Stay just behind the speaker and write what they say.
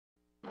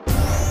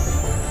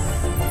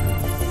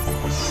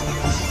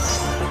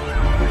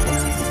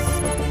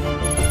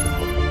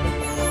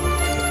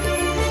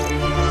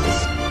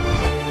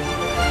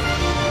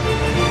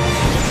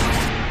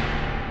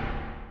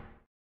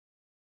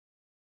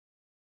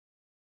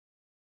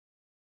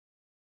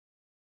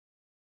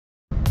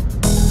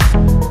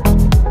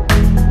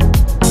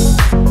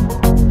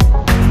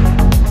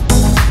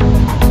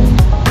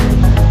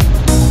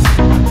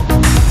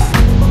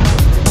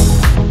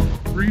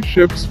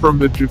ships from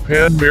the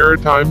Japan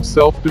Maritime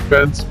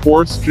Self-Defense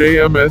Force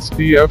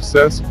JMSDF's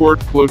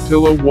escort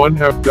Flotilla 1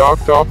 have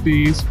docked off the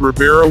East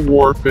Ribera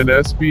Wharf in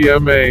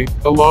SBMA,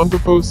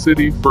 Olongapo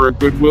City for a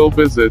goodwill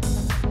visit.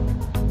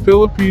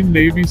 Philippine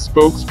Navy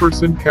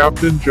spokesperson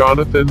Captain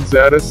Jonathan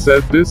Zada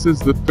said this is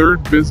the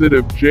third visit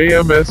of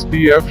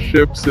JMSDF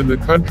ships in the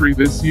country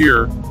this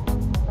year.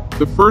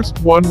 The first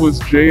one was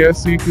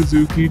JS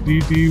Ikazuki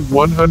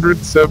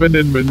DD-107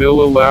 in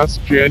Manila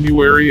last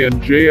January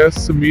and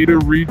JS Sumida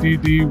Re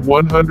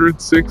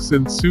DD-106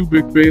 in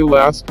Subic Bay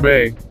last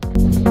May.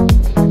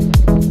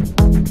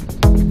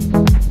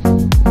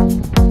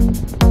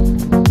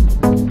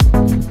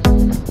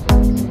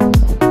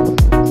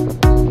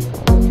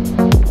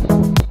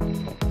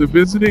 The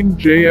visiting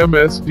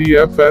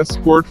JMSDF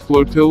escort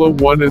Flotilla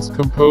 1 is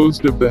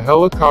composed of the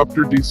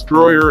helicopter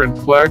destroyer and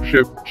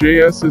flagship,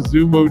 JS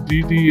Izumo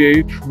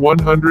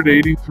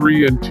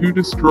DDH-183 and two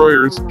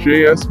destroyers,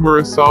 JS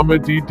Murasama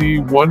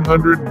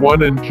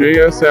DD-101 and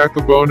JS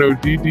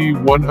Akabono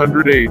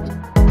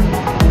DD-108.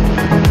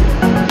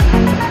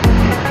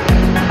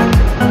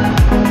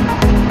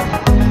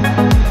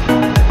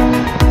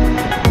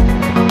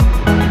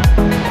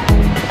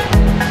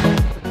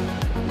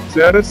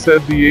 Zada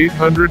said the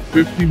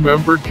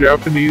 850-member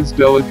Japanese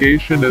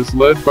delegation is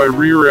led by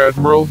Rear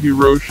Admiral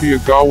Hiroshi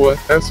Ogawa,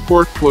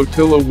 escort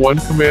Flotilla 1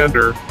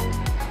 commander.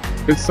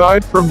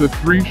 Aside from the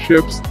three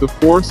ships, the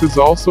force is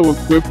also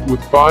equipped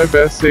with 5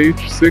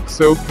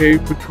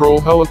 SH-60K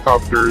patrol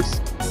helicopters.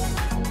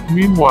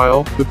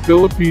 Meanwhile, the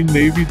Philippine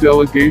Navy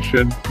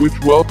delegation, which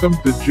welcomed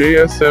the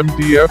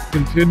JSMDF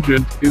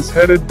contingent, is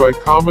headed by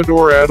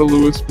Commodore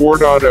Adaluis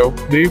Bordado,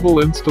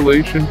 Naval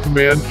Installation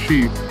Command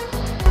Chief.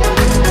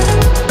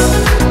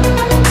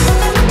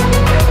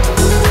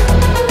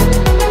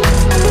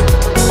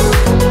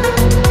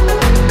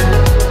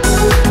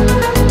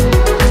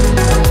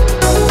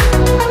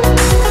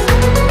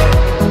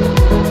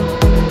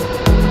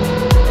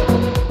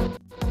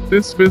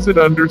 This visit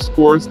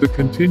underscores the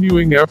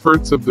continuing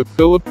efforts of the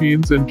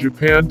Philippines and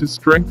Japan to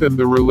strengthen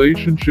the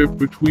relationship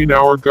between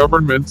our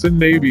governments and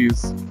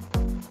navies.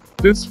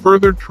 This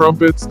further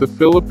trumpets the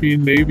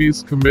Philippine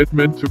Navy's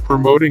commitment to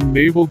promoting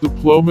naval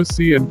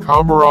diplomacy and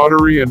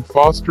camaraderie and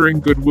fostering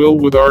goodwill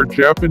with our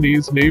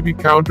Japanese Navy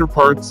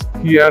counterparts,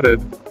 he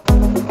added.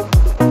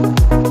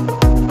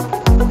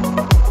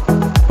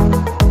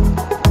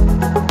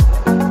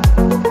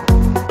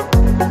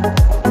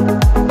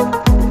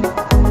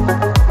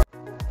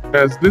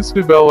 As this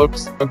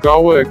develops,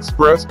 Ogawa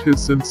expressed his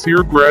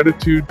sincere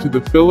gratitude to the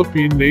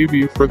Philippine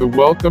Navy for the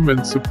welcome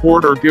and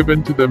support are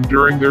given to them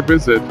during their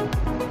visit.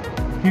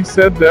 He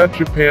said that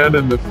Japan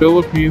and the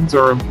Philippines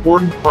are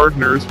important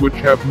partners which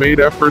have made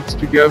efforts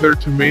together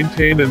to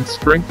maintain and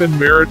strengthen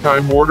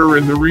maritime order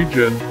in the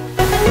region.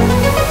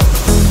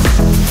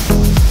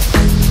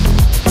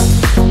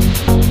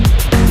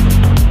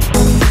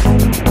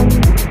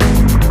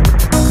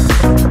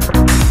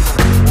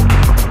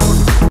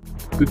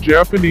 The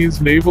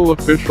Japanese naval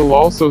official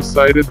also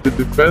cited the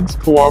defense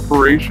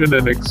cooperation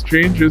and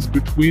exchanges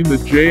between the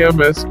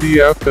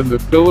JMSDF and the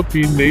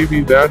Philippine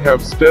Navy that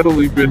have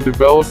steadily been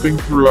developing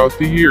throughout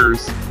the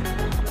years.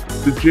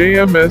 The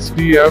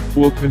JMSDF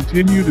will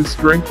continue to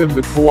strengthen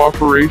the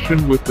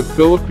cooperation with the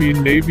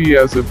Philippine Navy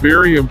as a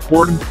very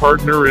important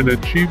partner in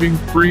achieving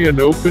free and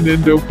open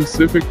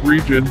Indo-Pacific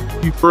region,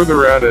 he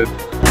further added.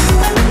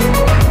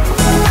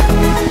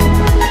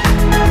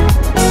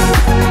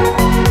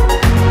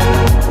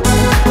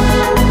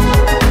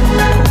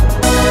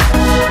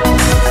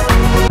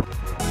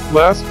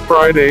 Last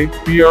Friday,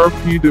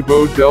 BRP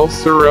Davao del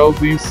Sur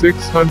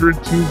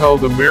LD-602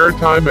 held a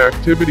maritime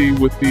activity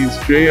with these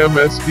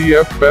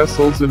JMSDF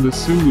vessels in the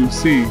Sulu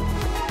Sea.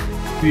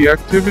 The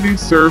activity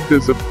served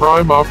as a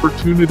prime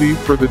opportunity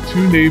for the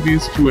two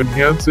navies to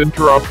enhance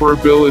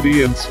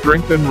interoperability and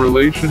strengthen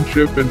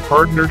relationship and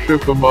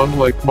partnership among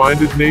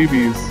like-minded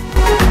navies.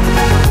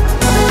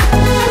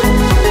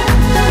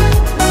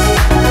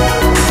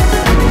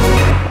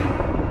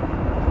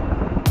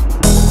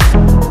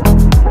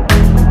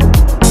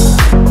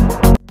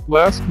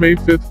 Last May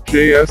 5,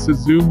 JS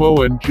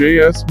Izumo and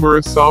JS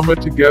Murasama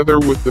together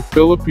with the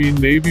Philippine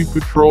Navy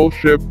patrol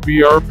ship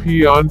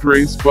BRP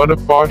Andres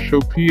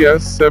Bonifacio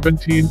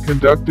PS-17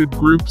 conducted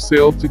group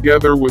sail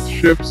together with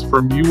ships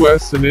from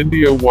US and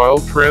India while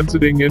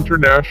transiting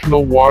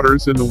international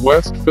waters in the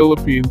West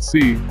Philippine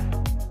Sea.